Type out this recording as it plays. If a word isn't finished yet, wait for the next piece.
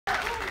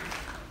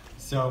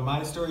So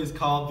my story is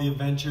called The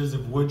Adventures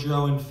of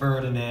Woodrow and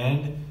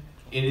Ferdinand.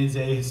 It is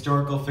a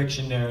historical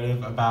fiction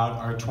narrative about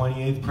our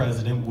 28th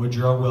president,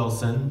 Woodrow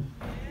Wilson,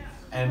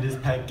 and his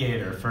pet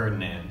gator,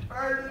 Ferdinand.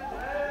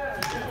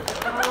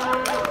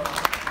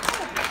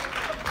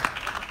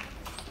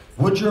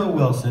 Woodrow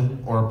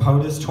Wilson, or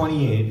POTUS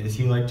 28 as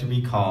he liked to be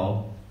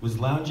called, was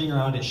lounging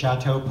around at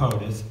Chateau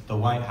POTUS, the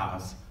White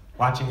House,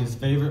 watching his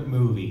favorite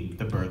movie,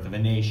 The Birth of a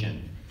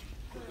Nation.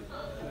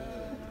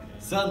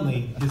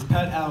 Suddenly, his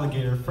pet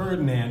alligator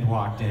Ferdinand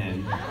walked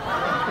in.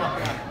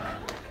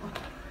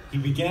 He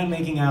began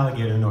making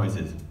alligator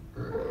noises.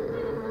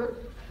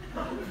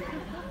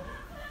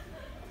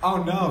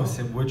 "Oh no,"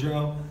 said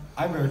Woodrow,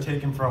 "I better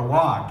take him for a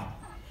walk."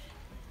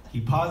 He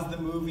paused the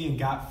movie and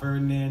got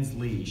Ferdinand's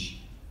leash.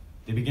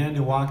 They began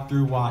to walk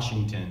through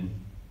Washington.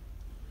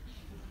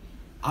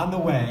 On the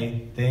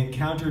way, they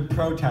encountered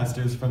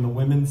protesters from the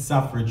women's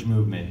suffrage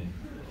movement.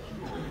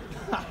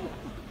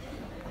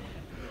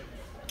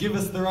 "Give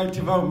us the right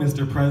to vote,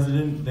 Mr.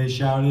 President," they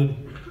shouted.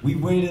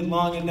 "We've waited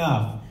long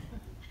enough."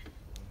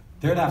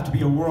 "There'd have to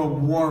be a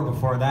world war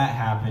before that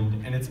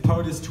happened, and it's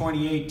POTUS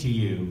 28 to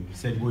you,"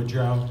 said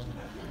Woodrow.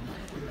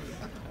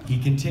 He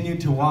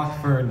continued to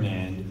walk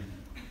Ferdinand.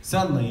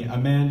 Suddenly, a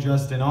man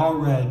dressed in all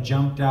red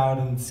jumped out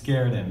and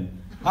scared him.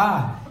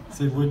 "Ah,"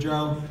 said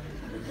Woodrow.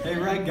 "Hey,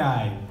 red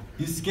guy,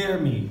 you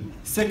scared me.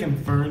 Sick him,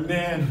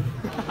 Ferdinand."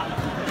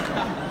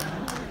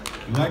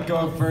 He let go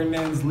of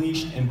Ferdinand's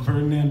leash, and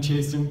Ferdinand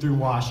chased him through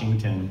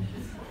Washington.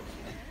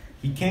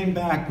 He came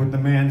back with the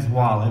man's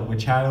wallet,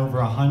 which had over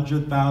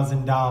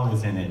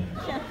 $100,000 in it.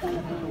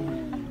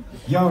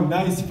 "Yo,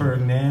 nice,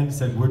 Ferdinand,"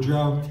 said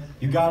Woodrow.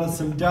 "You got us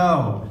some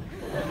dough.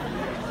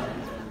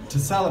 To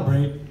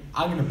celebrate,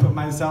 I'm gonna put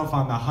myself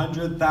on the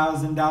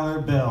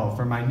 $100,000 bill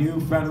for my new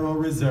Federal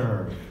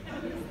Reserve."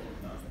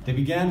 They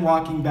began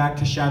walking back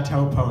to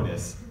Chateau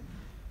POTUS.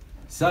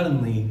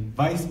 Suddenly,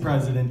 Vice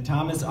President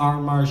Thomas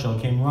R. Marshall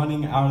came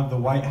running out of the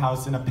White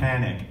House in a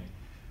panic.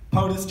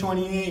 "POTUS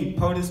 28,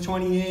 POTUS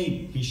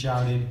 28, he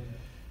shouted.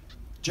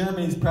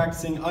 "Germany's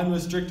practicing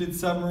unrestricted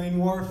submarine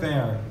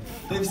warfare.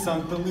 They've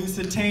sunk the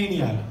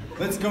Lusitania.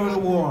 Let's go to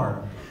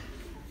war."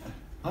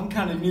 "I'm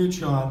kind of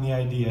neutral on the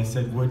idea,"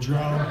 said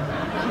Woodrow.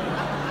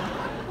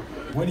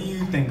 "What do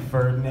you think,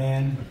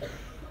 Ferdinand?"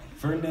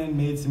 Ferdinand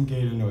made some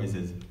gator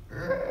noises.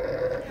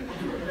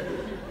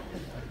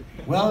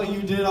 "Well,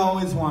 you did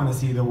always want to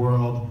see the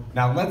world.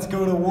 Now let's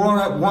go to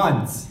war at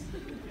once."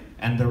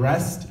 And the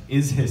rest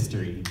is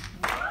history.